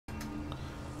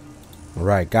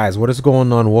Alright guys, what is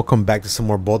going on? Welcome back to some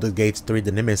more Baldur Gates 3,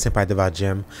 the Nime Senpai Deva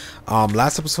Gem.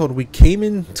 Last episode we came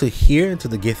into here, into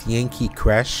the Githyanki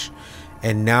Crash,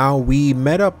 and now we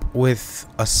met up with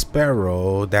a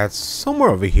sparrow that's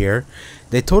somewhere over here.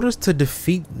 They told us to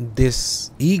defeat this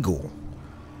eagle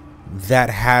that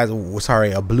has,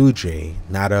 sorry, a blue jay,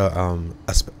 not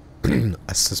a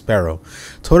sparrow.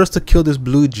 Told us to kill this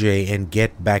blue jay and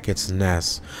get back its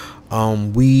nest.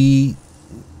 We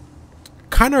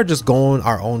kind of just going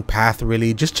our own path,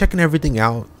 really, just checking everything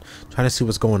out, trying to see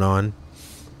what's going on.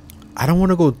 I don't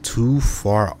want to go too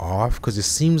far off because it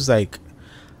seems like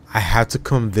I have to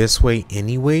come this way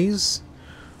anyways,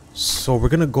 so we're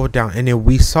gonna go down. And then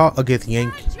we saw a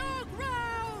Githyanki.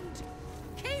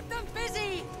 Keep them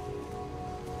busy.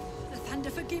 The thunder,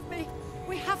 forgive me.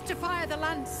 We have to fire the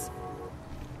lance.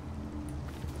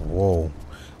 Whoa,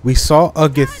 we saw a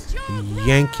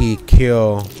Githyanki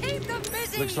kill.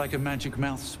 Looks like a magic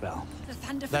mouth spell.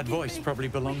 That voice probably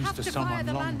belongs to someone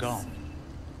long gone.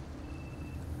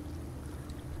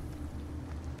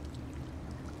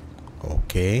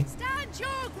 Okay. Stand your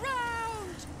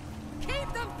ground.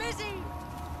 Keep them busy.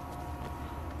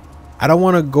 I don't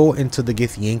want to go into the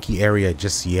Githyanki area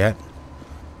just yet,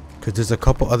 because there's a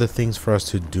couple other things for us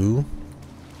to do.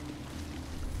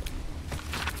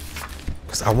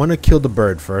 Because I want to kill the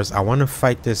bird first. I want to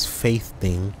fight this faith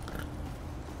thing.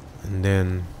 And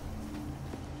then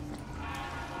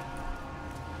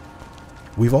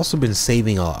we've also been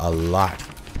saving a lot,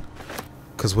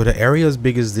 because with an area as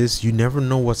big as this, you never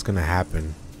know what's gonna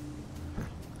happen.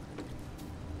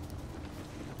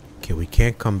 Okay, we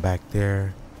can't come back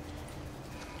there.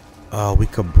 We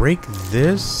could break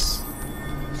this.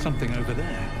 Something over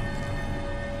there.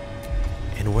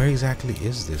 And where exactly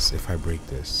is this if I break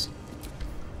this?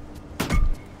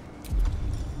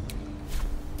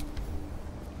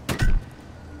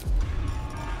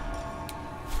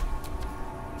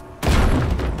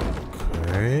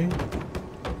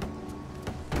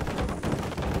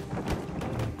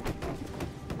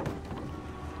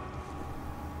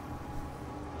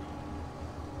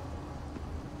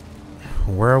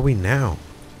 Where are we now?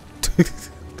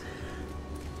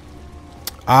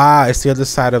 Ah, it's the other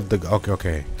side of the...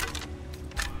 Okay.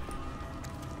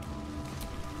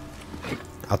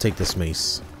 I'll take this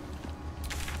mace.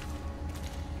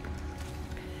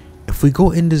 If we go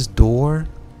in this door,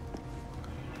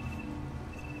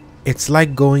 it's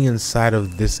like going inside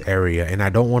of this area, and I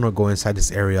don't want to go inside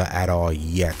this area at all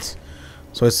yet.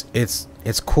 So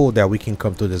it's cool that we can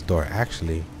come through this door.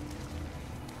 Actually,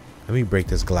 let me break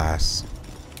this glass.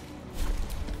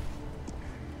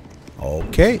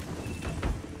 Okay.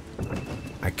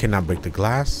 I cannot break the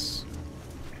glass.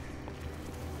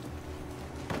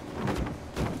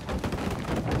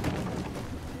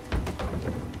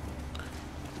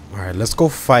 Alright, let's go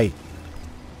fight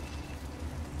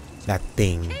that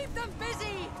thing. Keep them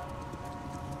busy.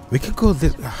 We could go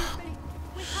this.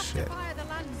 Shit.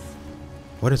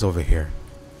 What is over here?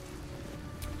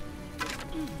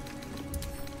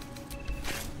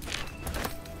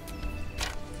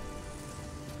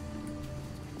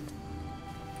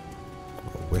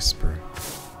 Whisper.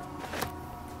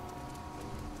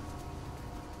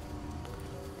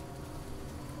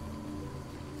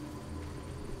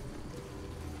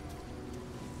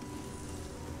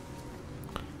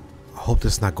 I hope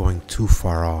this is not going too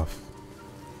far off.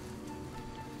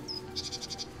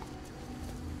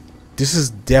 This is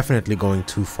definitely going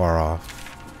too far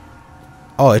off.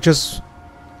 Oh, it just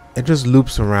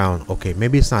loops around. Okay,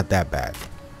 maybe it's not that bad.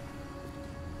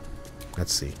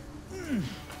 Let's see.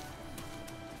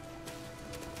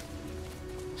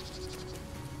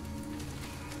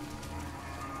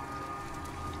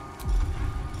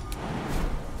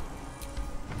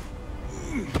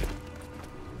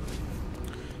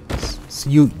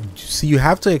 You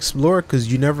have to explore,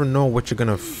 because you never know what you're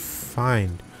gonna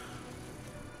find.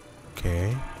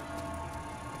 Okay,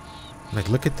 like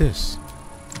look at this.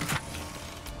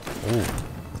 Oh,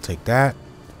 I'll take that,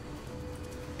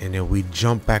 and then we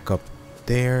jump back up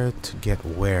there to get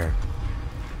where?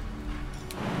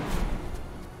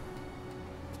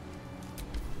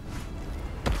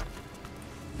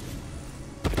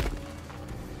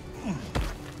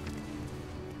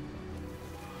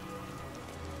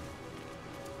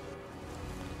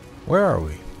 Where are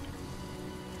we?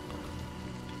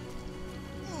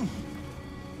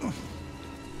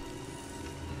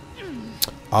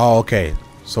 Oh, okay.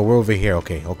 So we're over here.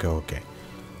 Okay.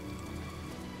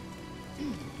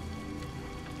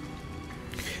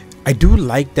 I do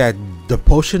like that the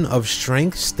potion of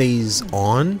strength stays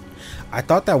on. I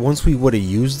thought that once we would have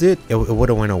used it, it would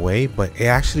have went away, but it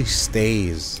actually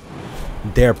stays.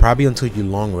 there probably until you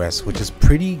long rest, which is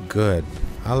pretty good.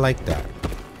 I like that.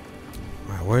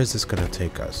 Alright, where is this gonna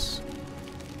take us?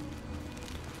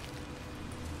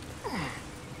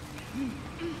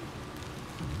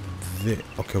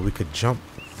 Okay, we could jump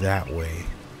that way.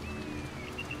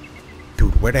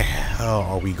 Dude, where the hell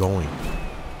are we going?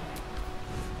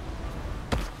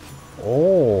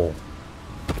 Oh.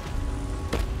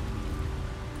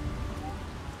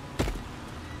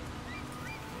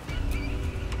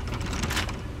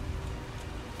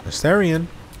 Larian.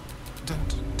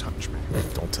 Don't touch me.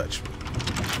 Don't touch me.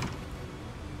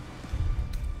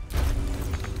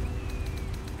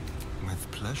 With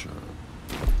pleasure.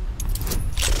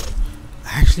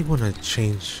 I actually want to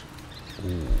change.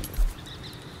 Ooh.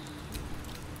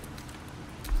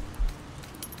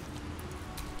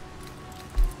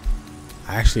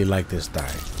 I actually like this die.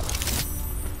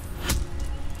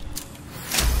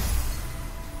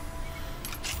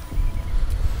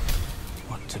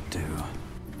 What to do?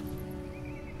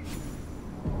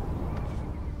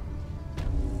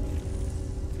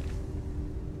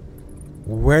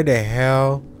 Where the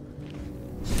hell?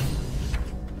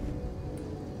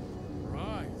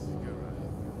 Right,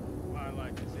 my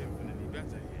life is infinitely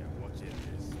better here watching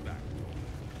this back.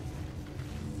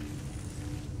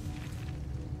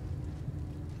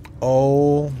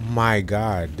 Oh my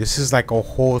god, this is like a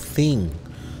whole thing.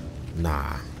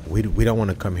 Nah, we don't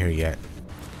want to come here yet.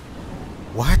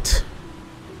 What?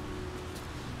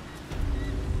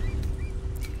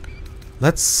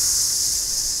 Let's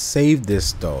save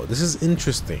this though. This is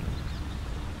interesting.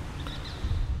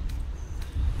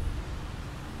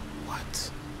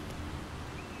 What?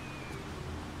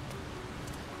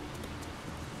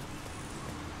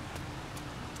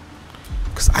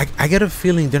 Because I get a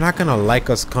feeling they're not gonna like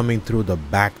us coming through the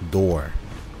back door.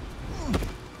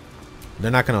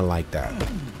 They're not gonna like that.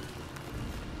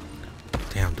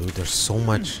 Damn, dude, there's so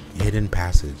much hidden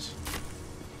passage.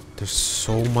 There's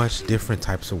so much different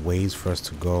types of ways for us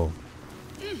to go.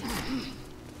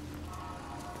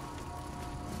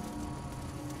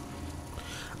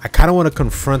 I kind of want to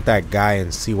confront that guy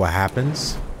and see what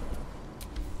happens.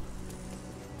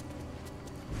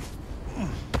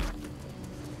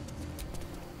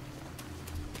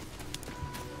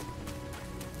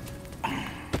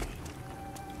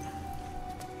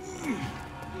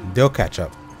 They'll catch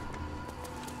up.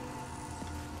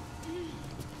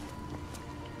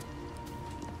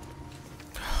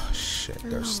 Oh shit,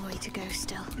 there's a long way to go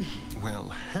still.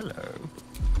 Well, hello.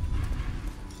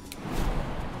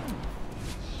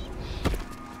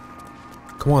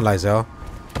 Come on, Lizelle.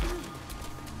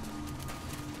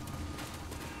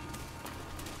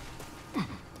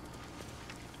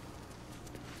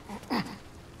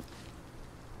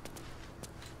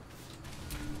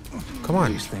 Come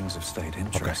on. These things have stayed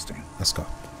interesting. Okay, let's go.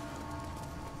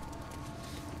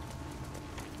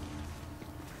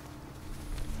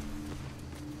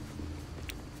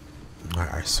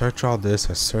 Alright, I search all this.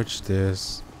 I search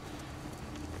this.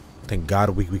 Thank God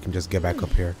we can just get back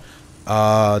up here.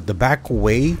 The back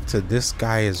way to this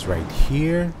guy is right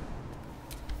here.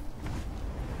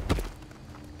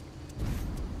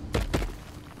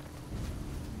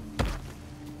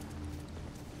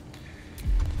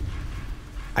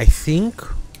 I think.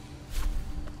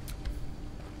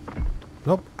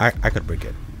 Nope, I could break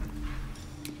it.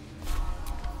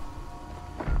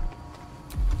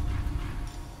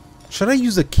 Should I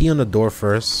use the key on the door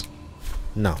first?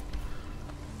 No.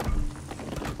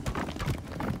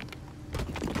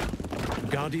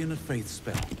 Guardian of Faith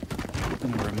spell.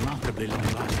 And a remarkably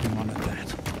long-lasting one at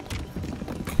that.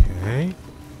 Okay.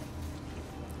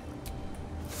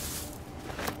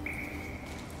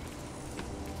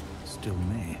 Still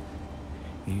me.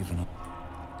 Even.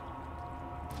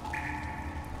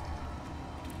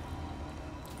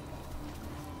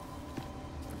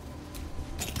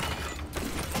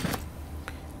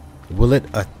 Will it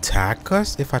attack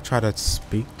us if I try to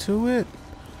speak to it?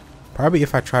 Probably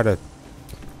if I try to.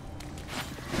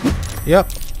 Yep.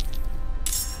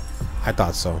 I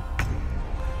thought so.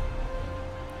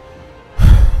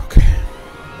 Okay.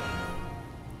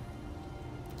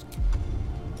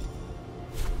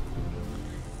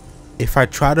 If I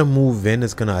try to move in,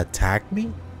 it's gonna attack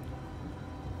me?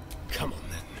 Come on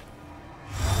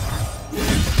then.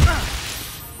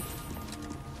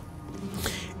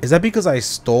 Is that because I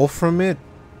stole from it?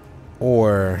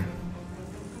 Or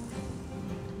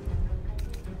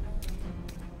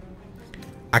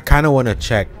I kind of want to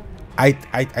check. I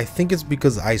think it's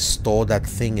because I stole that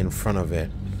thing in front of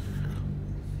it.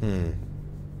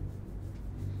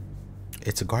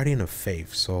 It's a Guardian of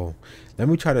Faith, so let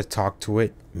me try to talk to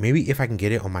it. Maybe if I can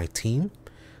get it on my team,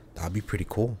 that'd be pretty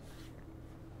cool.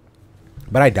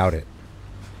 But I doubt it.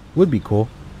 Would be cool.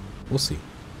 We'll see.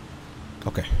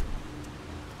 Okay.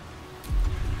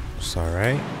 It's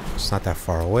alright. It's not that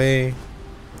far away.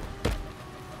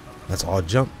 Let's all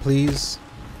jump, please.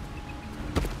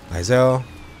 Lizelle.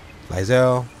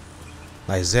 Lizelle.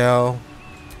 Lizelle. Oh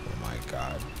my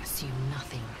god. Assume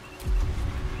nothing.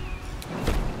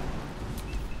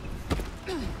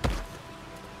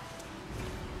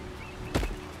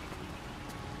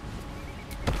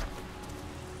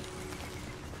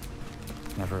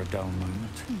 Never a dull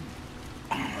moment.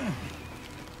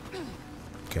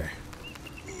 Okay.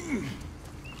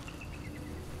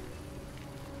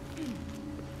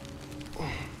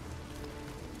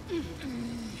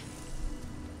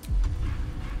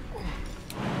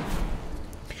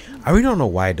 I really don't know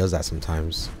why it does that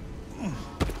sometimes.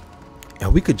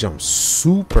 And we could jump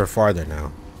super farther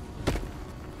now.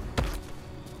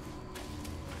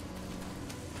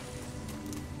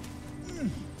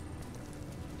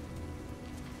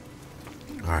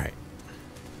 Alright.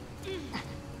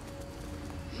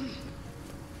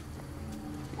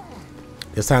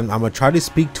 This time I'm gonna try to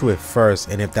speak to it first,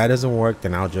 and if that doesn't work,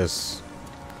 then I'll just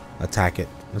attack it.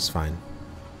 That's fine.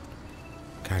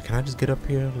 Can I just get up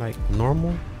here like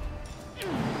normal?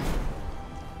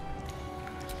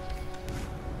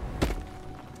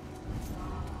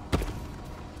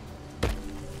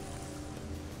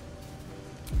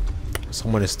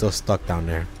 Someone is still stuck down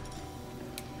there.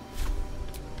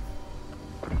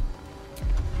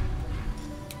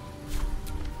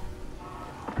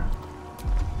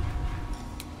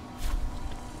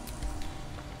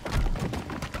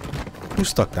 Who's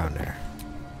stuck down there?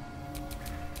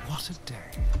 What a day.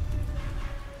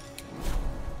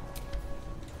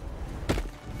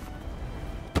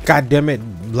 God damn it,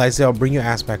 Lizelle, bring your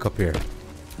ass back up here.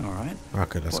 All right.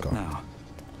 Okay, let's What go. now?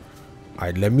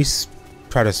 Alright, let me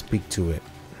try to speak to it.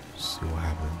 See what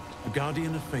happens. A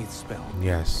Guardian of Faith spell.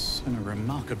 Yes. And a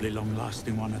remarkably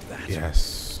long-lasting one at that.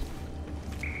 Yes.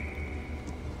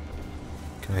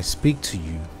 Can I speak to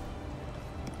you?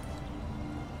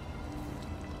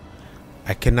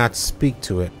 I cannot speak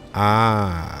to it.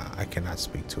 Ah, I cannot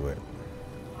speak to it.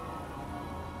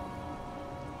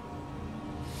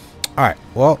 Alright,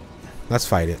 well, let's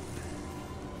fight it.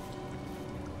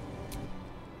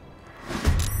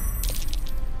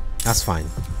 That's fine.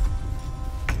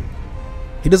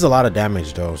 He does a lot of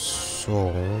damage though,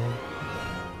 so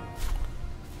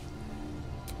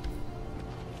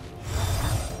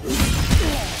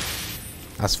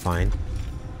that's fine.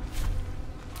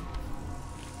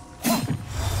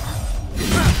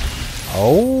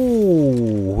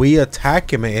 Oh, we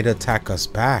attack him and it attack us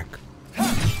back.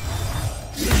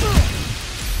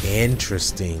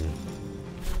 Interesting.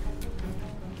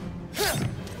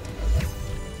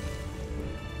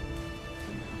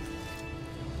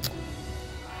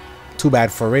 Too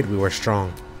bad for it, we were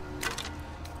strong.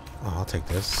 Oh, I'll take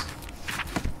this.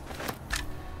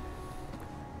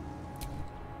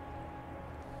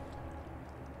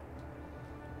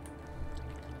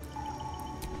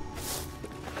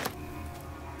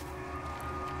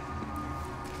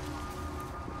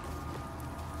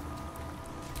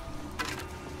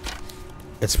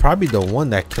 It's probably the one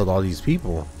that killed all these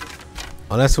people.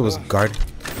 Unless it was guard.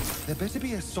 There better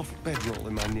be a soft bedroll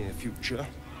in my near future.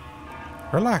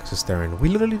 Relax, Esterin. We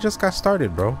literally just got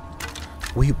started, bro.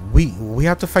 We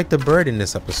have to fight the bird in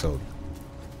this episode.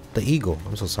 The eagle.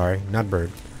 I'm so sorry. Not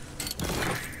bird.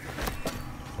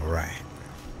 Alright.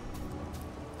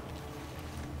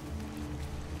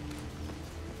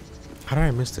 How did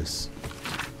I miss this?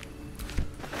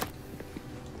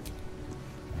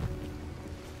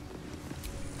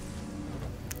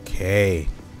 Okay.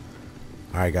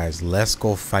 Alright, guys. Let's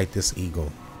go fight this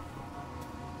eagle.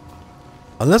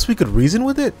 Unless we could reason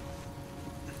with it.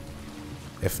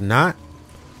 If not,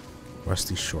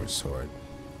 rusty short sword.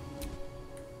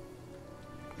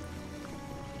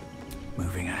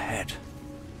 Moving ahead.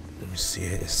 Let me see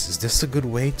it. Is this a good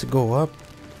way to go up?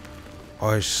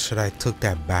 Or should I took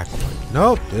that backward?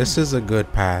 Nope, this is a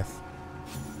good path.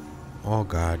 Oh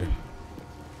god.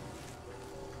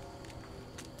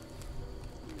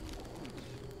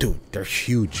 Dude, they're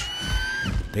huge.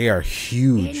 They are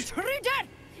huge. Intruder!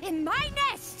 In my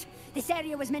nest! This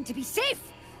area was meant to be safe!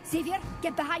 Xavier,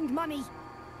 get behind Mummy.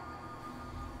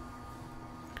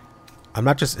 I'm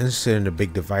not just interested in the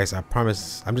big device, I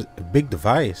promise. I'm just a big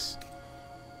device.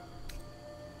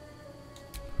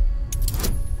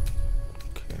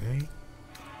 Okay.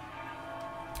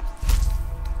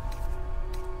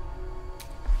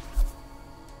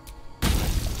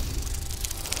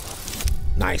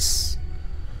 Nice.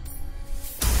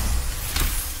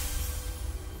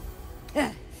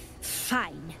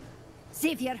 Fine.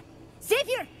 Xavier,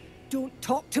 Xavier, don't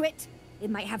talk to it. It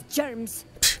might have germs.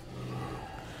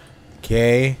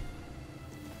 Okay.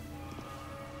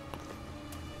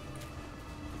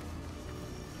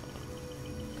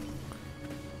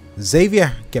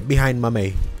 Xavier, get behind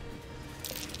Mummy.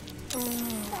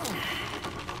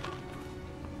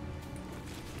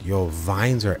 Yo,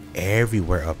 vines are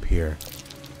everywhere up here.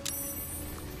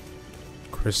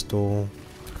 Crystal.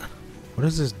 What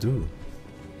does this do?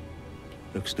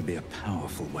 Looks to be a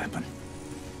powerful weapon.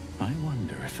 I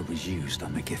wonder if it was used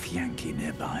on the Githyanki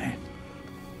nearby.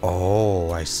 Oh,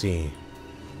 I see.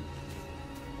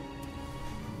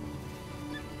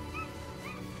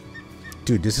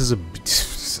 Dude, this is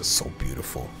so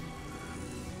beautiful.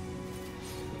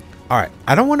 All right,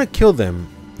 I don't want to kill them.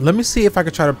 Let me see if I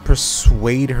could try to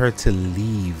persuade her to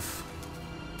leave.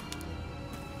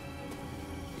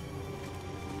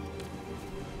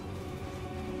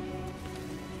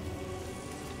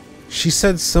 She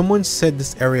said someone said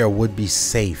this area would be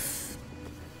safe.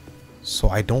 So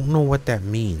I don't know what that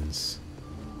means.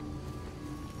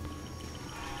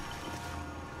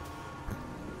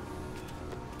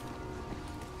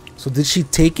 So did she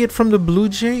take it from the Blue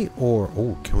Jay, or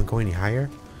oh, can we go any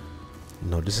higher?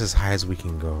 No, this is as high as we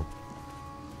can go.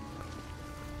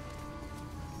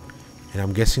 And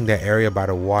I'm guessing that area by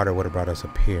the water would have brought us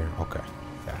up here. Okay.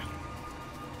 Yeah.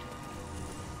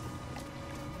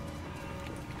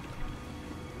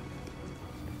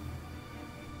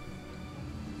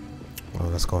 Well,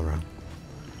 let's go around.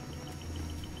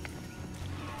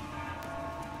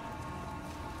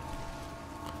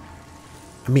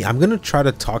 I mean, I'm gonna try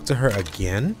to talk to her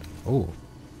again. Oh.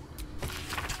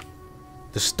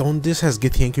 The stone disc has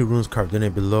Githyanki runes carved in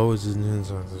it. Below is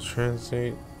the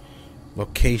translate.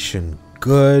 Location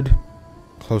good.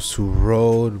 Close to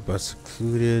road, but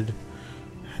secluded.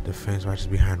 Defense watches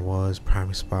behind walls.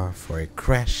 Primary spot for a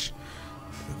crash.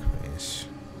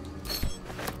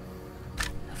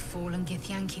 A fallen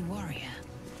Githyanki warrior.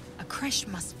 A crash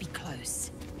must be close.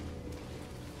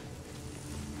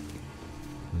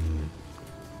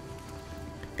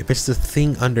 If it's the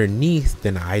thing underneath,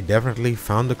 then I definitely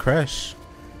found the crash.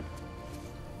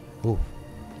 Oh.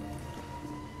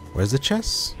 Where's the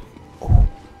chest? Oh.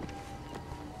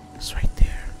 It's right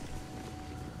there.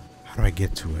 How do I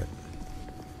get to it?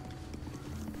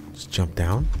 Just jump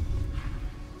down?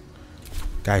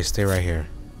 Guys, stay right here.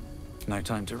 No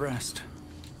time to rest.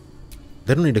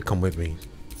 They don't need to come with me.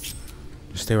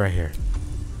 Just stay right here.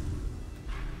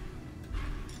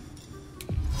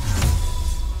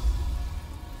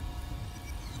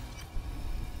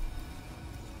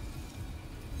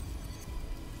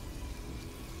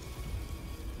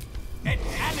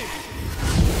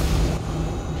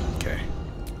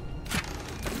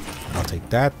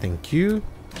 That, thank you.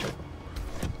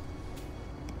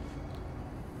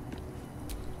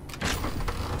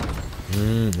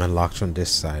 Unlocked on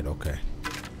this side, okay.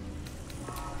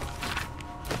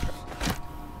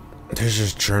 There's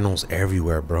just journals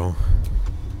everywhere, bro.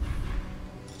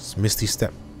 It's Misty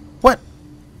Step. What?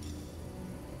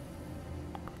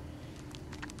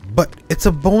 But it's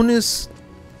a bonus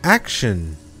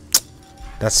action.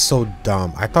 That's so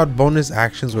dumb. I thought bonus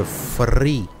actions were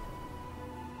free.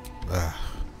 Ugh.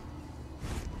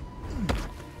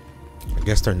 I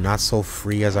guess they're not so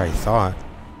free as I thought.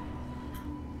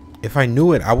 If I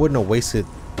knew it, I wouldn't have wasted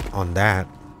on that.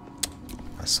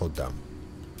 That's so dumb.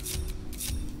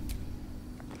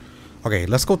 Okay,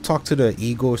 let's go talk to the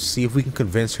eagle, see if we can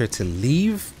convince her to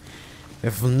leave.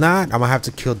 If not, I'm gonna have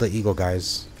to kill the eagle,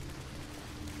 guys.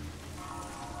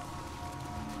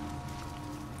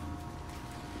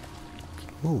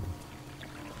 Ooh.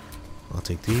 I'll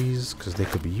take these because they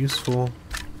could be useful.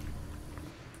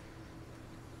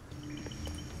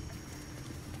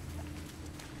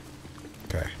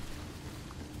 Okay.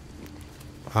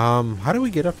 How do we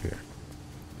get up here?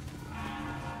 I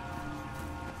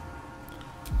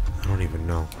don't even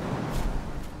know.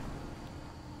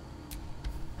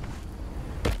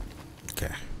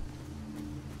 Okay.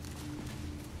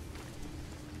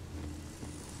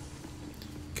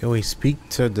 Can we speak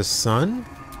to the sun?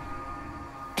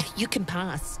 You can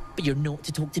pass, but you're not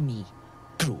to talk to me.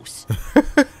 Gross. You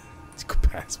can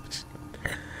pass.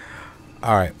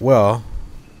 Alright, well.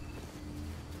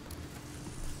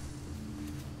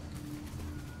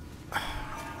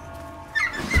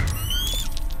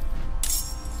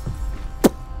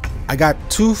 I got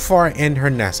too far in her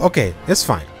nest. Okay, it's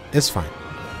fine. It's fine.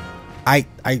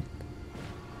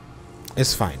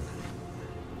 It's fine.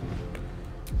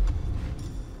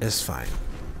 It's fine.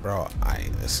 Bro,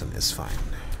 listen, it's fine.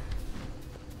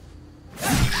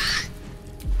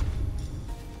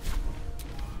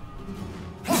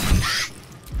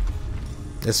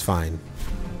 It's fine.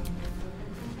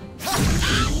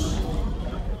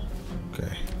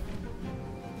 Okay.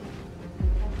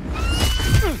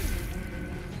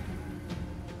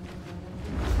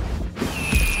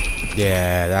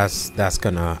 Yeah, that's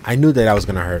gonna. I knew that was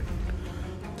gonna hurt.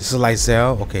 This is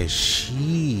Lysel. Okay,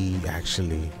 she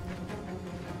actually.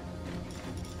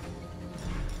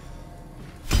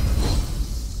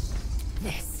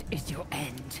 This is your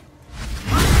end.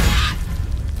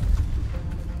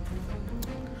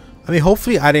 I mean,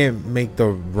 hopefully I didn't make the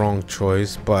wrong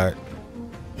choice, but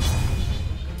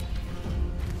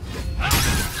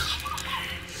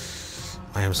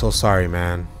I am so sorry,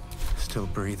 man. Still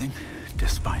breathing,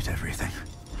 despite everything.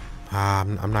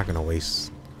 I'm not gonna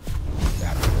waste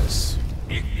that on this.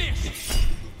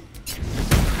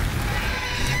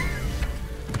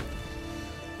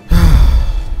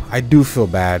 I do feel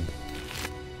bad.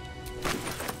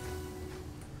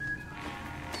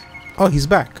 Oh, he's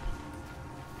back.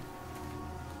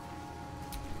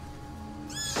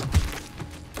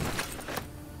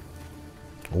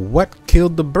 What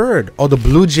killed the bird? Oh, the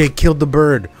blue jay killed the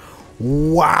bird.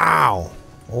 Wow.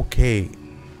 Okay.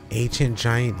 Ancient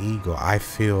giant eagle. I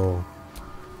feel.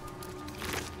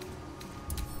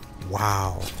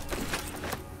 Wow.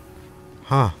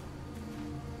 Huh.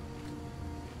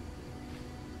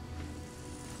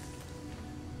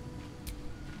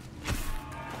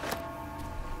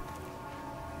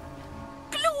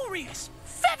 Glorious!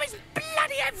 Feathers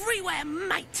bloody everywhere,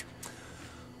 mate!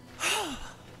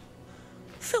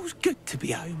 Feels good to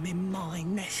be home in my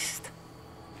nest.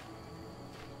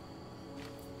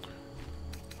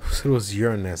 So it was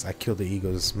your nest. I killed the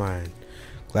eagle. It's mine.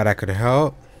 Glad I could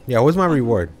help. Yeah, what's my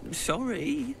reward?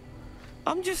 Sorry.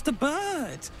 I'm just a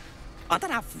bird. I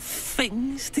don't have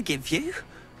things to give you.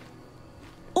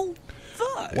 Although,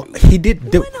 Well, he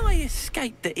did. when I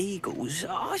escaped the eagles,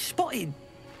 I spotted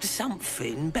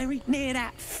something buried near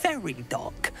that ferry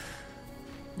dock.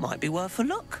 Might be worth a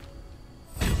look.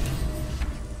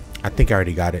 I think I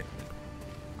already got it.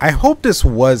 I hope this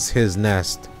was his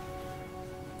nest.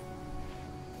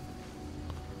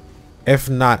 If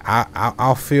not,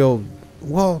 I'll feel.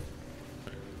 Well,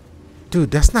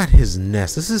 dude, that's not his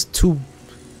nest. This is too.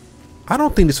 I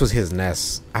don't think this was his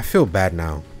nest. I feel bad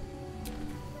now.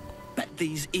 Bet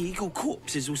these eagle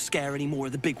corpses will scare any more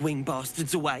of the big wing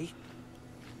bastards away.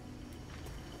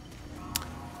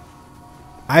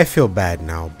 I feel bad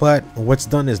now, but what's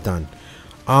done is done.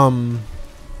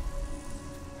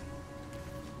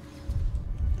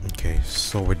 Okay,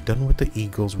 so we're done with the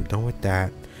eagles. We're done with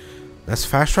that. Let's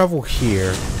fast travel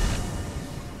here,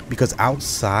 because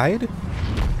outside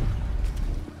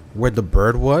where the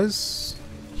bird was,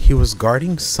 he was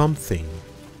guarding something,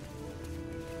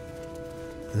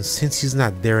 and since he's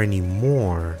not there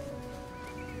anymore,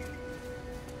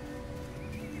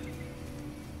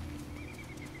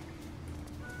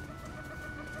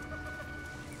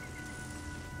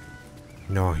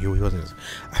 no, he wasn't.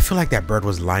 I feel like that bird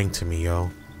was lying to me,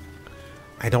 yo.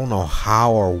 I don't know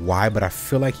how or why, but I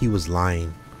feel like he was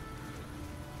lying.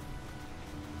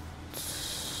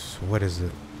 So what is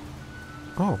it?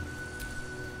 Oh.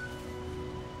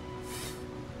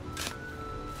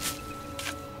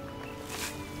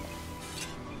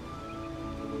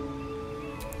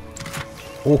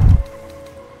 Oh.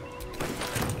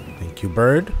 Thank you,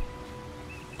 bird.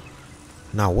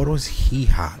 Now, what was he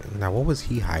hiding? Now, what was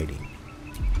he hiding?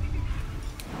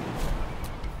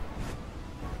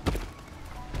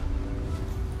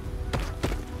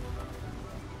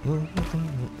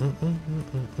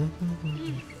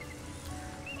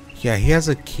 Yeah, he has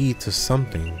a key to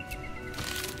something.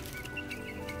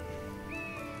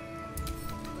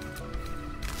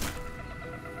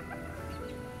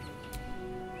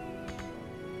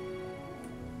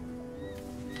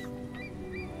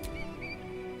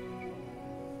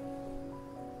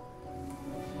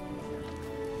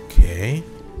 Okay.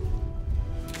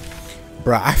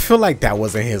 Bruh, I feel like that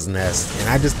wasn't his nest, and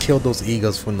I just killed those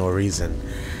eagles for no reason.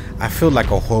 I feel like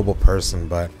a horrible person,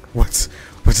 but what's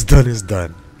done is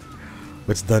done.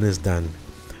 What's done is done.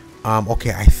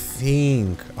 Okay, I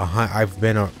think I've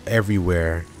been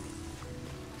everywhere.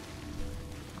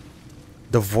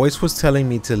 The voice was telling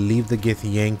me to leave the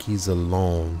Githyanki's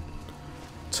alone,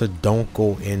 so don't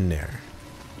go in there.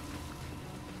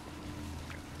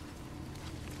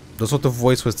 That's what the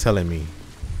voice was telling me.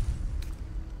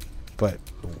 But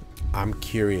I'm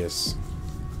curious.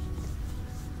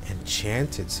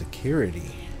 Enchanted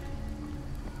security.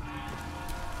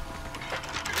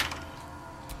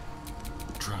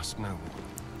 Trust no one.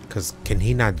 Cause can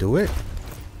he not do it?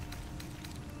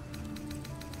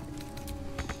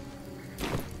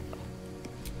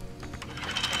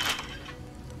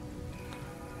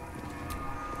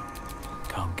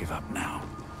 Can't give up now.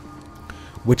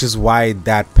 Which is why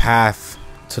that path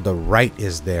to the right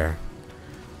is there.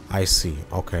 I see.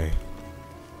 Okay.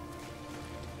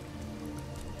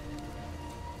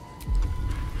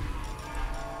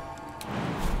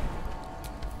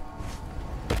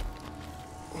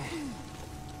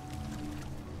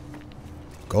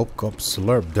 Gulp, gulp,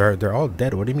 slurp. They're all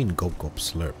dead. What do you mean gulp, gulp,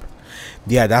 slurp?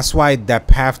 Yeah, that's why that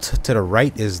path to the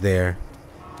right is there.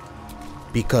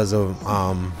 Because of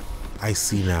I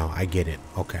see now. I get it.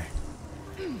 Okay.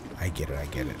 I get it. I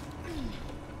get it.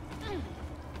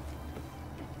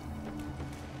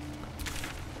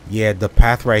 Yeah, the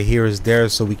path right here is there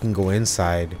so we can go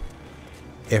inside.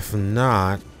 If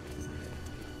not,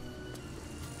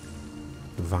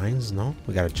 vines? No,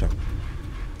 we gotta jump.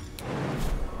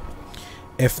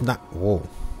 If not, whoa.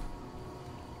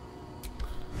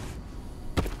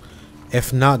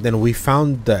 If not, then we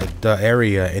found the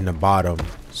area in the bottom.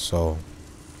 So,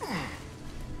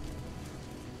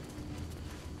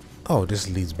 oh, this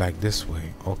leads back this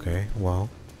way. Okay, well,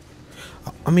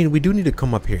 I mean, we do need to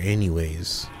come up here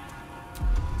anyways.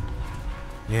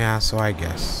 Yeah, so I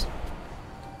guess.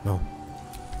 No.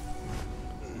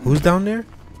 Who's down there?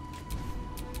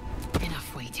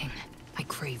 Enough waiting. I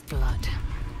crave blood.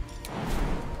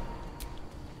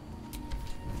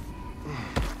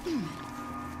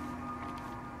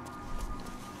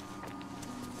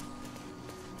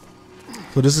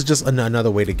 So this is just another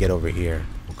way to get over here.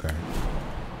 Okay.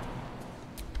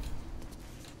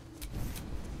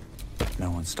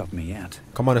 No one stopped me yet.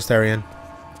 Come on, Astarion.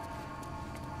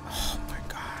 Oh my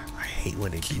god. I hate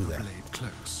when they do that.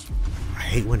 Close. I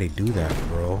hate when they do that,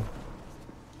 bro.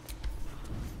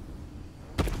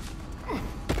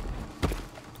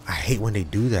 I hate when they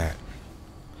do that.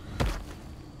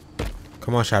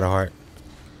 Come on, Shadowheart.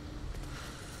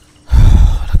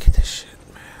 Look at this shit,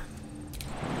 man.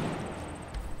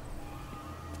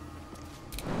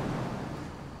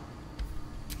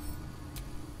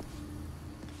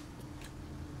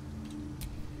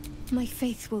 My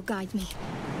faith will guide me.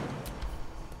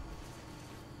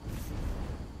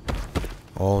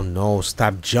 Oh no,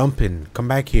 stop jumping. Come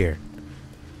back here.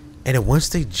 And then once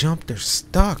they jump, they're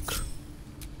stuck.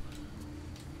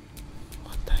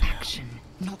 What the hell? Action,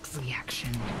 not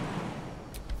reaction.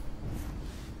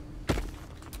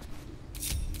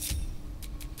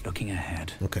 Looking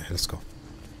ahead. Okay, let's go.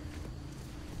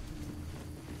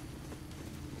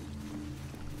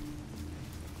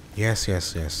 Yes,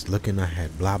 yes, yes. Looking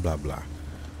ahead. Blah, blah, blah.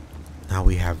 Now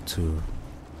we have to...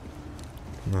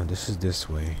 No, this is this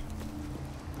way.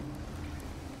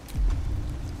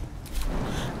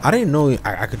 I didn't know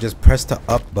I could just press the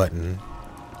up button.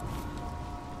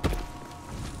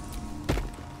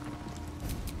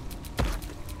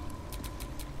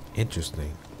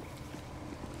 Interesting.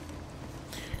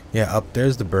 Yeah, up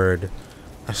there's the bird.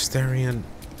 Astarion.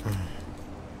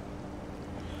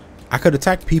 I could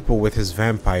attack people with his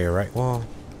vampire, right? Well,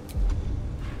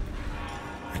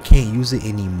 I can't use it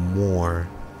anymore.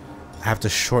 I have to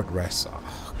short rest.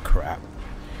 Oh, crap.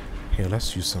 Here,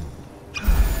 let's use some.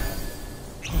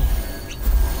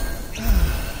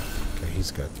 Okay,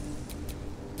 he's good.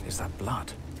 Is that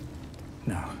blood?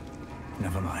 No,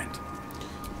 never mind.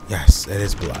 Yes, it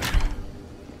is blood.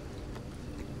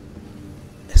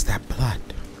 Is that blood?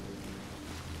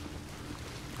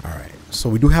 Alright, so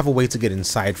we do have a way to get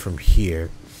inside from here.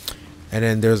 And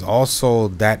then there's also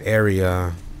that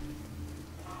area.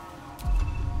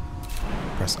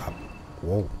 Press up.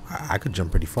 Whoa, I could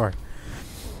jump pretty far.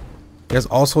 There's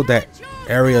also that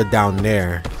area down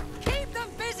there. Keep them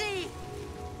busy.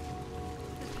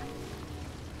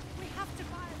 We have to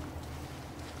fire them.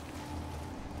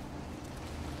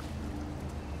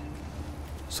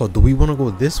 So do we want to go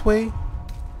this way?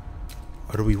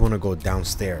 Or do we want to go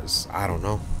downstairs? I don't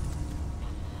know.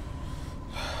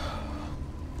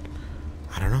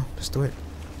 I don't know. Let's do it.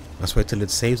 Let's wait till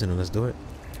it saves and then let's do it.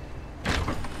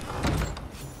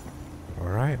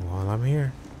 Alright, well, I'm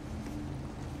here.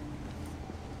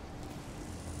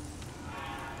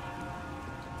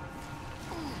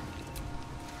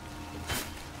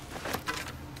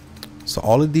 So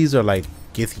all of these are like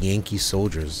Githyanki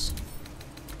soldiers.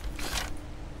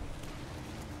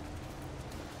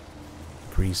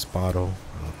 Grease bottle,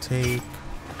 I'll take.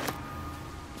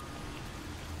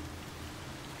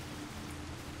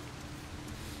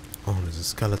 Oh, there's a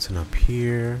skeleton up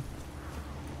here.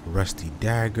 Rusty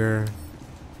dagger.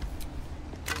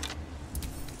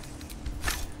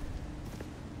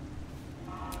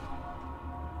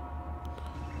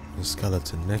 The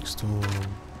skeleton next to him.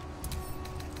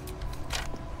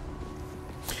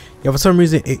 Yeah, for some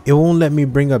reason it won't let me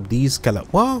bring up these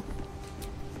skeletons. Well,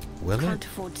 will Can't it?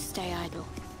 afford to stay idle.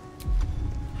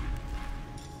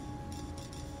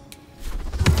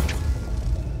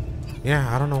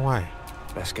 Yeah, I don't know why.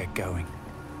 Let's get going.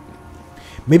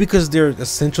 Maybe because they're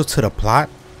essential to the plot.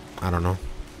 I don't know.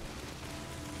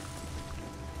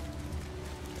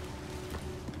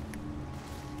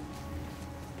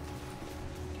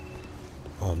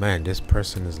 Oh man, this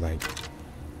person is like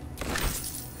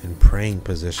in praying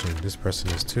position. This person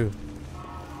is too.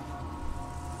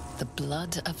 The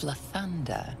blood of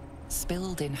Lathander,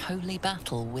 spilled in holy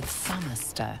battle with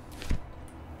Samaster.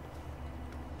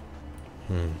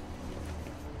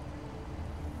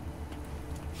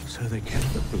 So they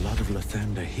kept the blood of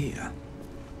Lathander here.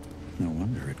 No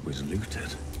wonder it was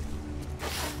looted.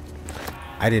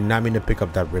 I did not mean to pick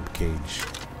up that rib cage.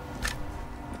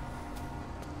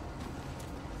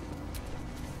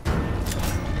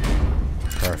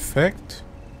 Perfect.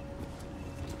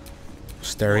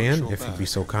 Starion, if you'd be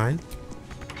so kind.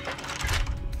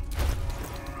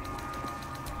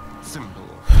 Simple.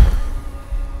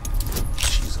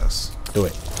 Jesus. Do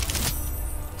it.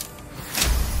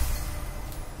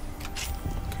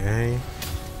 Okay.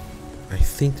 I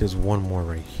think there's one more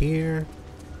right here.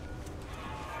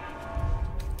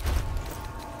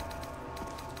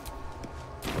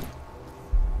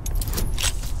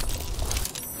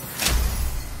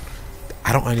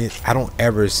 I don't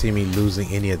ever see me losing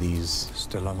any of these.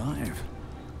 Still alive.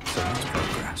 So that's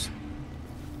progress.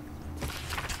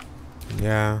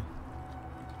 Yeah.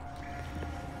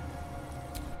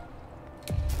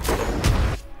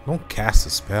 Don't cast a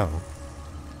spell.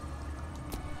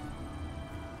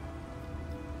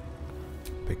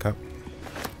 Pick up.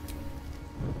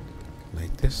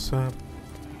 Light this up.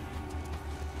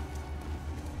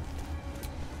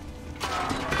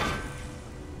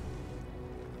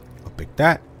 I'll pick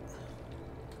that.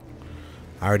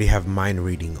 I already have mind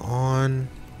reading on.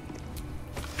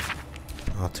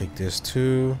 I'll take this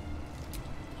too.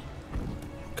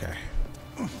 Okay.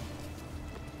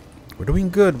 We're doing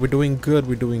good. We're doing good.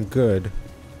 We're doing good.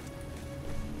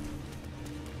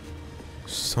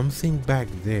 Something back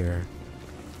there.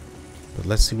 But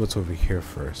let's see what's over here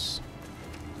first.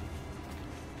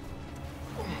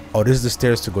 Oh, this is the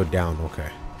stairs to go down.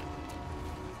 Okay.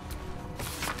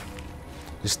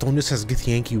 The stone just has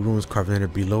Githyanki runes carved in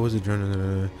it. Below is a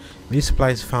journal. Many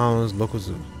supplies found.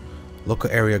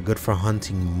 Local area good for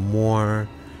hunting more.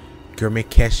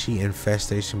 Gurmekeshi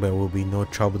infestation, but it will be no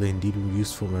trouble. Indeed,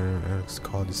 useful. It's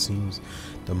called. It seems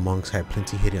the monks had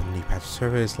plenty hidden underneath path of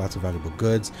service. Lots of valuable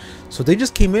goods. So they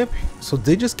just came in. So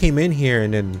they just came in here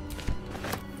and then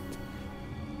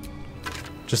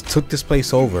just took this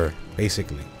place over,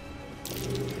 basically.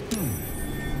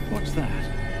 What's that?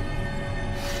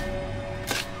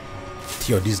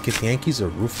 Yo, these Githyanki's are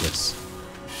ruthless.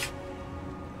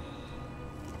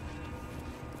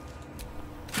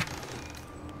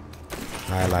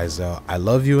 Alright, Lizelle, I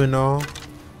love you and all,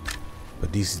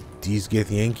 but these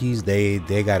Githyanki's,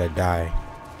 they gotta die.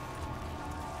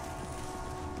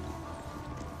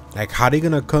 Like, how they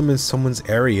gonna come in someone's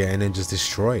area and then just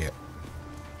destroy it?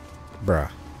 Bruh.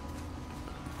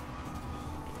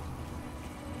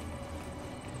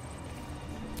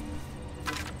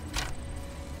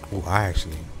 Oh,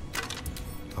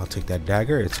 I'll take that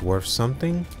dagger. It's worth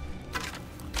something.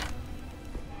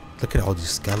 Look at all these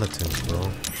skeletons, bro.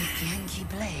 The Yankee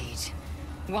blade.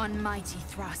 One mighty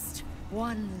thrust,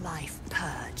 one life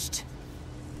purged.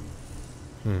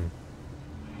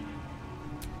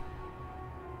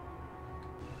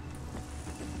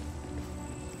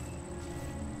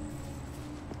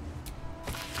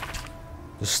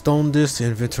 The stone disc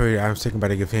inventory items taken by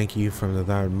the Githyanki from the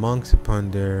Larian monks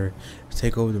upon their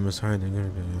takeover of the Messiah.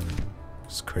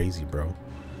 It's crazy, bro.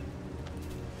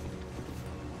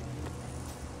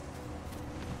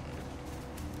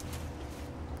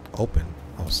 Open.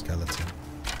 Oh, skeleton.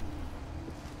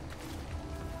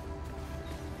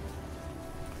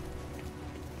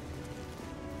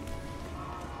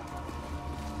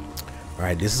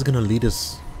 Alright, this is gonna lead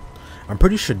us, I'm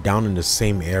pretty sure, down in the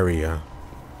same area.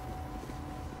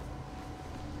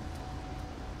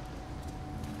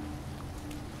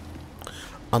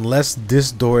 Unless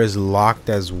this door is locked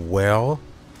as well,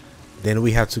 then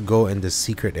we have to go in the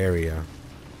secret area.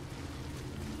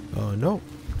 Oh no,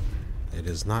 it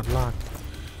is not locked.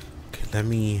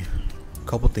 Okay, a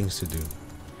couple things to do.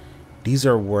 These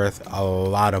are worth a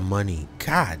lot of money.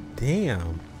 God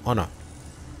damn. Oh no,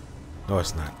 no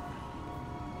it's not.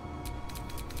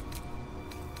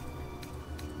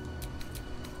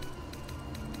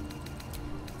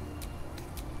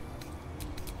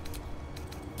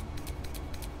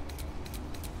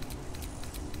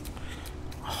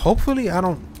 Hopefully I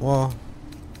don't, well,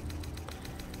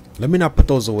 let me not put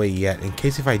those away yet in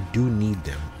case if I do need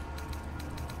them.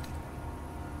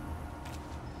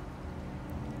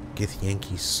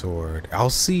 Githyanki sword.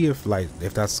 I'll see if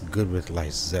that's good with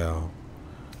Lysel.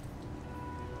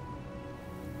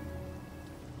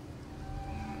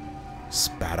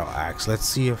 Spattle axe. Let's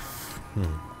see if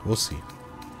we'll see.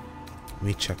 Let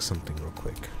me check something real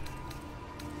quick.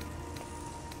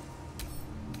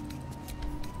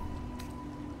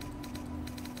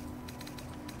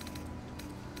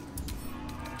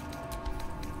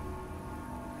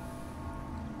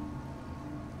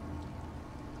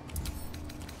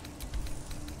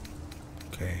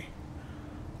 Okay.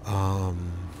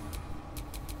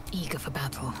 Eager for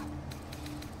battle.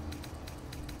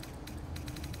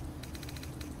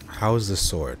 How is the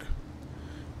sword?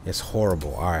 It's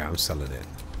horrible. Alright, I'm selling it.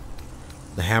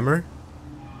 The hammer?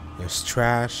 It's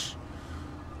trash.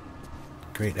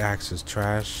 Great axe is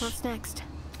trash. What's next?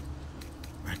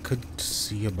 I could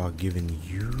see about giving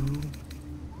you...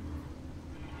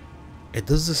 It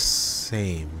does the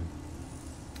same.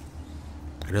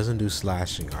 It doesn't do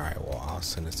slashing. Alright, well, I'll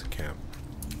send it to camp.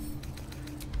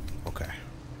 Okay.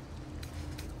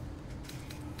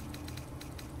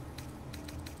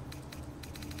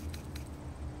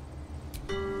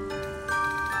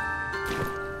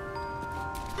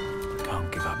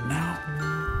 Can't give up now.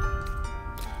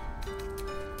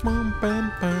 Bum,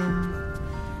 bum, bum.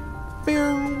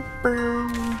 Bum,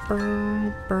 bum,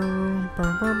 bum, bum,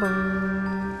 bum, bum,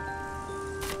 bum.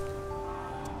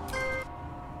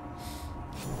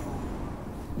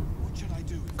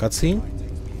 Cutscene?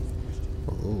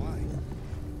 Ooh.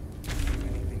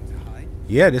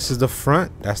 Yeah, this is the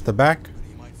front. That's the back.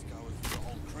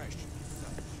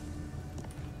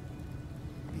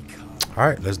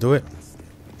 Alright, let's do it.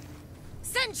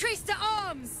 Sentries to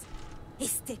arms!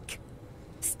 Istik,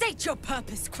 state your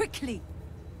purpose quickly.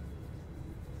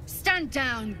 Stand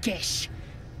down, Gish.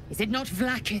 Is it not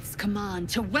Vlaakith's command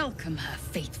to welcome her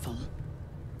faithful?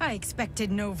 I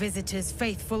expected no visitors,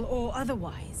 faithful or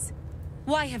otherwise.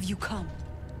 Why have you come?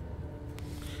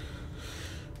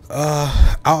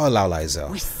 I'll allow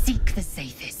Lysel. We seek the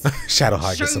safest.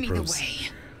 Shadowheart Show me the disapproves. way.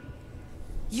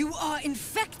 You are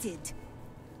infected.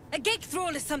 A gate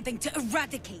thrall is something to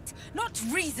eradicate, not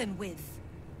reason with.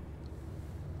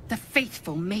 The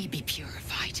faithful may be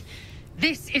purified.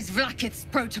 This is Vlaakith's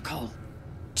protocol.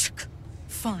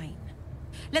 Fine.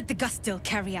 Let the Gustil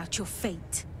carry out your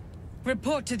fate.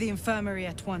 Report to the infirmary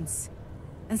at once.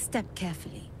 And step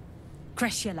carefully.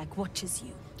 Kreshia watches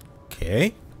you.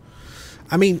 Okay.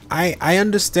 I mean, I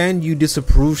understand you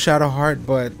disapprove, Shadowheart,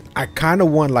 but I kind of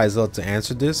want Lysel to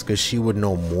answer this because she would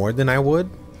know more than I would.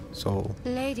 So...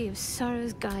 Lady of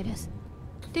Sorrows, guide us.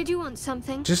 Did you want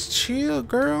something? Just chill,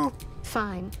 girl.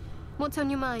 Fine. What's on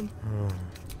your mind?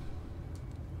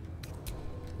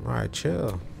 Alright,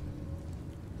 chill.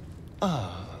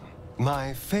 Ah,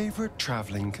 my favorite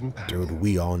traveling companion. Dude,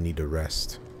 we all need a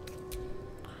rest.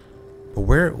 But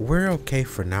we're okay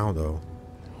for now, though.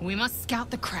 We must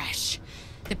scout the crash.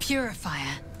 The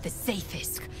purifier, the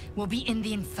safest, will be in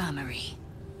the infirmary.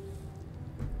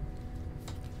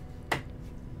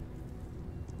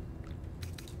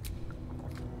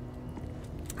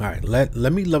 Alright,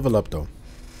 let me level up, though.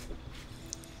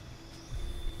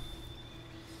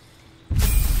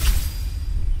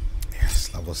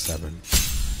 Yes, level 7.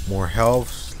 More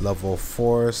health, level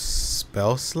 4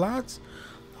 spell slots.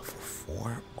 Level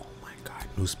 4? Oh my god,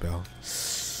 new spell.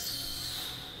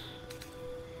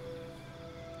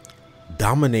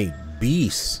 Dominate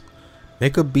beasts.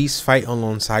 Make a beast fight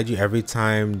alongside you. Every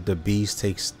time the beast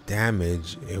takes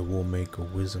damage, it will make a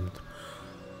wisdom.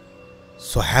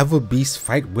 So have a beast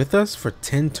fight with us for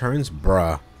 10 turns?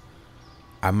 Bruh.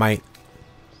 I might...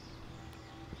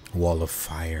 Wall of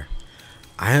fire.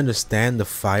 I understand the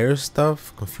fire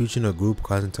stuff. Confusion a group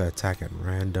causing to attack at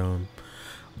random.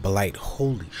 Blight.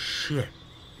 Holy shit.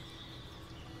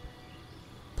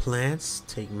 Plants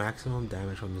take maximum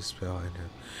damage from this spell. And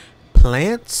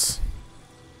plants?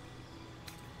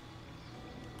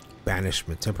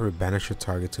 Banishment. Temporary banish your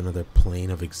target to another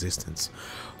plane of existence.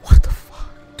 What the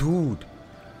fuck? Dude.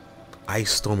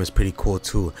 Ice Storm is pretty cool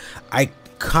too. I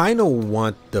kind of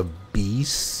want the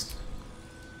beast.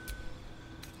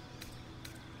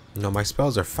 No, my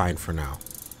spells are fine for now.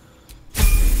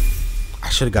 I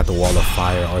should have got the wall of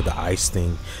fire or the ice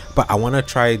thing, but I want to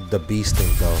try the beast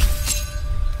thing though.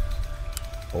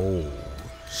 Oh,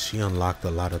 she unlocked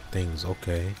a lot of things.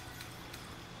 Okay.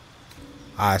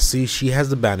 See, she has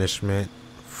the banishment,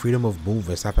 freedom of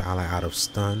movement, snap an ally out of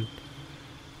stun.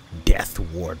 Death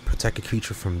ward, protect a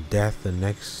creature from death the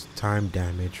next time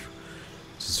damage.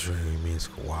 This really means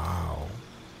wow.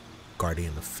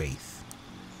 Guardian of Faith.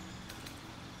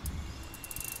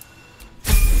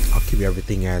 I'll keep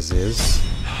everything as is.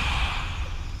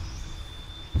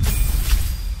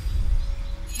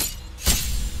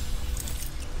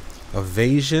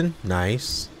 Evasion,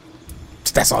 nice.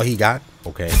 That's all he got?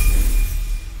 Okay.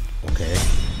 Okay.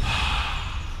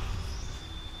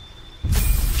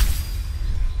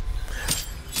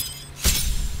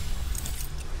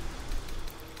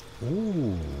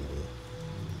 Ooh.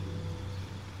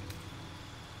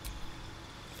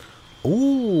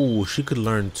 Ooh, she could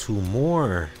learn 2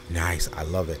 more. Nice, I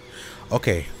love it.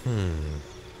 Okay,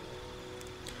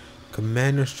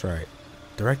 Commander Strike.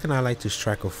 Direct an ally to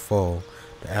strike a foe.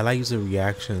 The ally uses a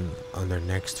reaction on their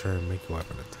next turn. Make a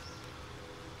weapon attack.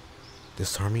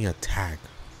 Disarming attack.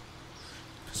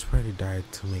 Just ready to die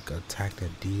to make an attack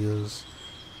that deals.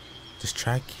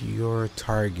 Distract your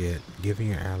target, giving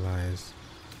your allies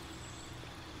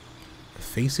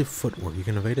evasive footwork. You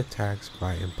can evade attacks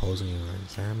by imposing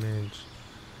damage.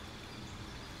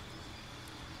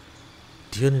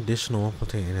 Deal an additional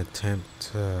 1 in an attempt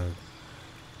to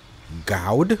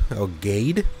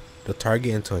gauge the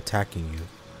target into attacking you.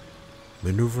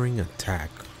 Maneuvering attack.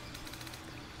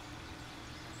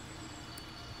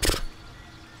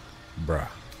 Bruh.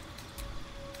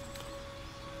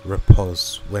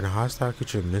 Repulse. When a hostile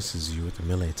creature misses you with a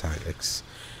melee attack,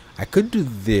 I could do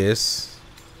this.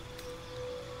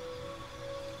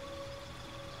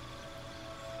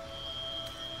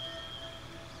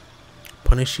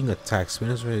 Punishing attacks. When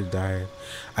it's ready to die.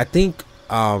 I think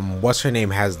what's her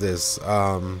name has this.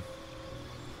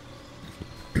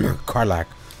 Karlach.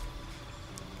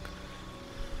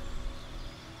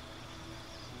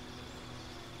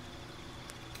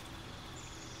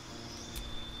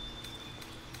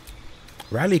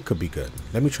 Rally could be good.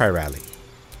 Let me try Rally.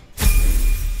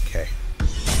 Okay.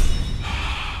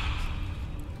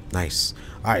 Nice.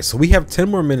 Alright, so we have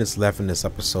 10 more minutes left in this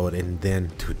episode, and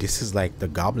then, dude, this is like the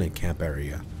goblin camp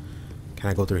area. Can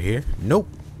I go through here? Nope.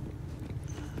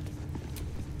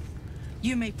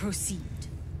 You may proceed.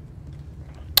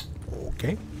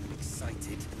 Okay.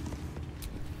 Excited.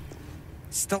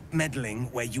 Stop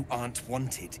meddling where you aren't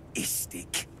wanted,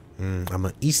 Istik. I'm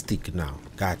an Istik now.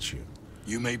 Got you.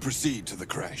 You may proceed to the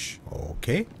crash.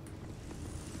 Okay.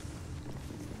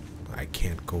 I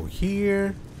can't go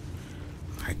here.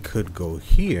 I could go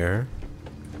here.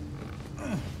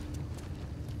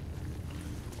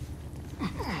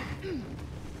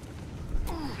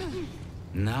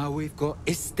 Now we've got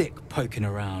Istik poking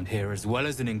around here as well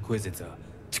as an Inquisitor.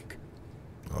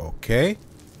 Okay.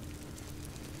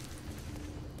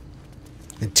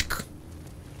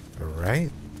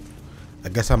 Alright. I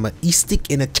guess I'm an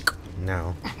Istik in a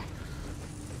now.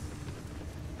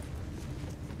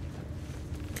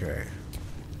 Okay.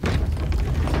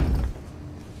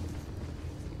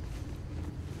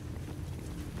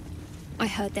 I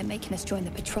heard they're making us join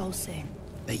the patrol soon.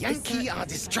 The Yankee are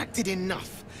distracted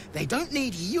enough. They don't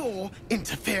need your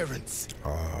interference.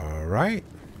 Alright.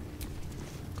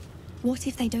 What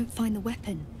if they don't find the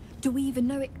weapon? Do we even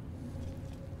know it?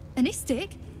 An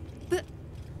Istik?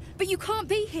 But you can't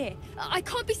be here. I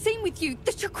can't be seen with you.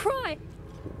 That's your cry.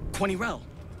 Quanirel,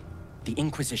 the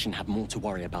Inquisition have more to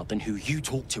worry about than who you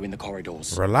talk to in the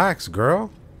corridors. Relax,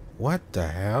 girl. What the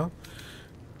hell?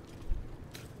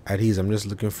 At ease, I'm just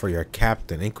looking for your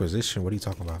captain. Inquisition, what are you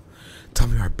talking about? Tell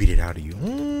me or I beat it out of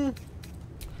you.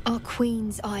 Our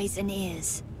queen's eyes and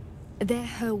ears. They're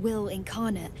her will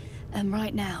incarnate. And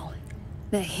right now,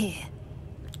 they're here.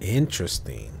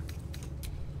 Interesting.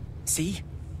 See?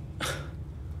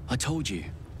 I told you.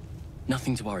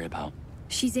 Nothing to worry about.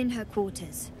 She's in her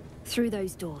quarters. Through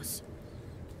those doors.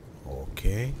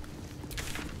 Okay.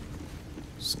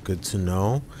 It's good to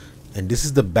know. And this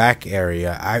is the back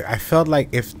area. I felt like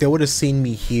if they would have seen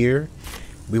me here,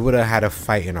 we would have had a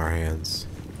fight in our hands.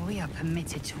 We are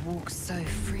permitted to walk so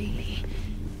freely.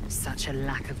 Such a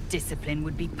lack of discipline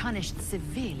would be punished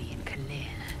severely in Kalir.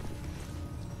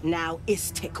 Now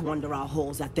Istik wander our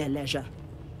halls at their leisure.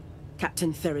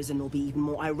 Captain Therizin will be even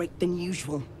more irate than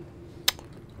usual.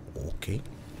 Okay.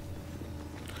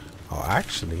 Oh,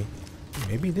 actually,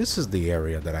 maybe this is the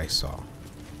area that I saw.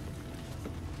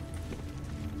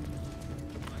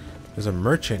 There's a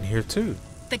merchant here too.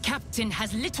 The captain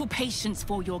has little patience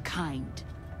for your kind.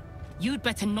 You'd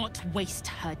better not waste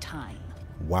her time.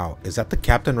 Wow, is that the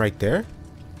captain right there?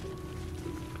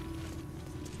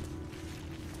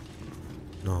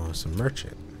 No, it's a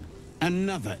merchant.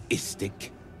 Another Istik.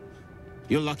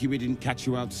 You're lucky we didn't catch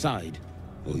you outside,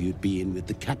 or you'd be in with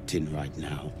the captain right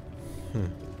now.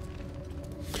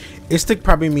 Istik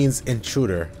probably means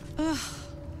intruder. Ugh,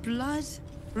 blood,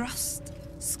 rust,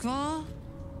 scar.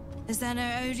 Is there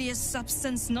no odious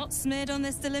substance not smeared on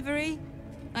this delivery?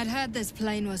 I'd heard this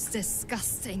plane was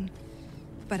disgusting,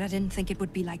 but I didn't think it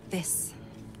would be like this.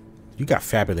 You got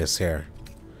fabulous hair.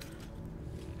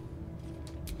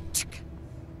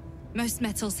 Most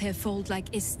metals here fold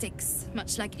like istiks,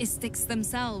 much like istiks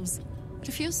themselves. But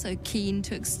if you're so keen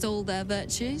to extol their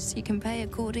virtues, you can pay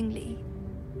accordingly.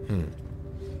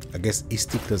 I guess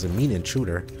istik doesn't mean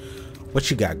intruder.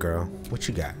 What you got, girl? What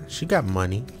you got? She got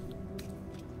money.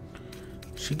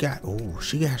 She got, oh,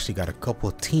 she actually got a couple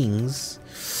of things.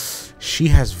 She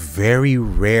has very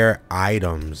rare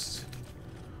items.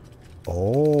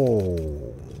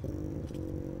 Oh.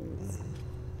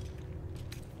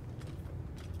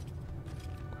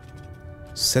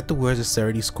 Set the words of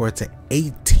Serity score to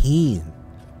 18.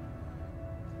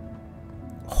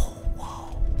 Oh,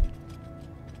 wow.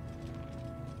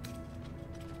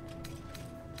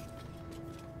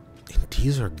 And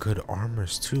these are good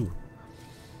armors too.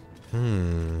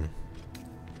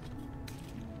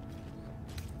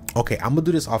 Okay, I'm gonna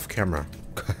do this off camera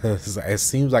because it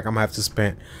seems like I'm gonna have to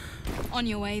spend On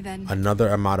your way then. another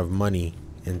amount of money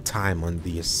and time on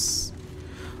this.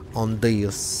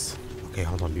 Okay,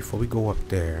 hold on. Before we go up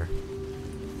there.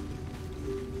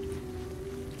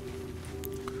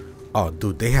 Oh,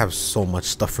 dude, they have so much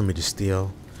stuff for me to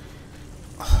steal.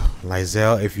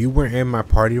 Lizelle, if you weren't in my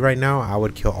party right now, I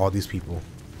would kill all these people.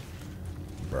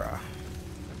 Bruh.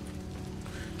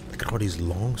 Look at all these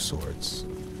long swords.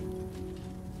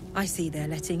 I see they're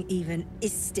letting even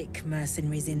istik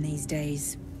mercenaries in these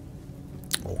days.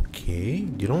 Okay,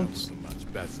 you don't... So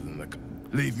much better than the...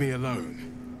 Leave me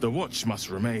alone. The watch must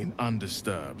remain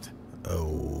undisturbed.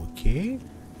 Okay.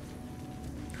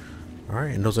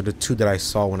 Alright, and those are the two that I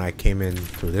saw when I came in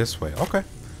through this way. Okay.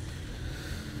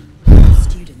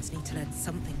 Students need to learn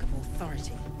something of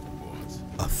authority.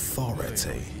 What?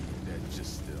 Authority. They're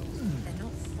just still... They're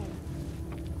not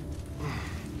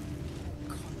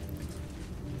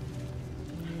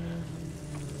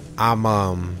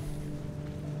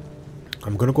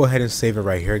I'm gonna go ahead and save it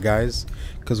right here, guys,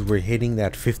 because we're hitting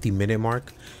that 50-minute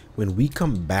mark. When we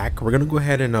come back, we're gonna go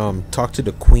ahead and talk to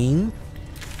the queen.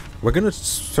 We're gonna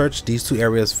search these two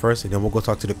areas first, and then we'll go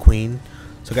talk to the queen.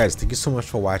 So guys, thank you so much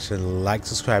for watching. Like,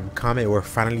 subscribe, comment. We're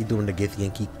finally doing the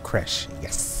Githyanki Crash.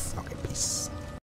 Yes.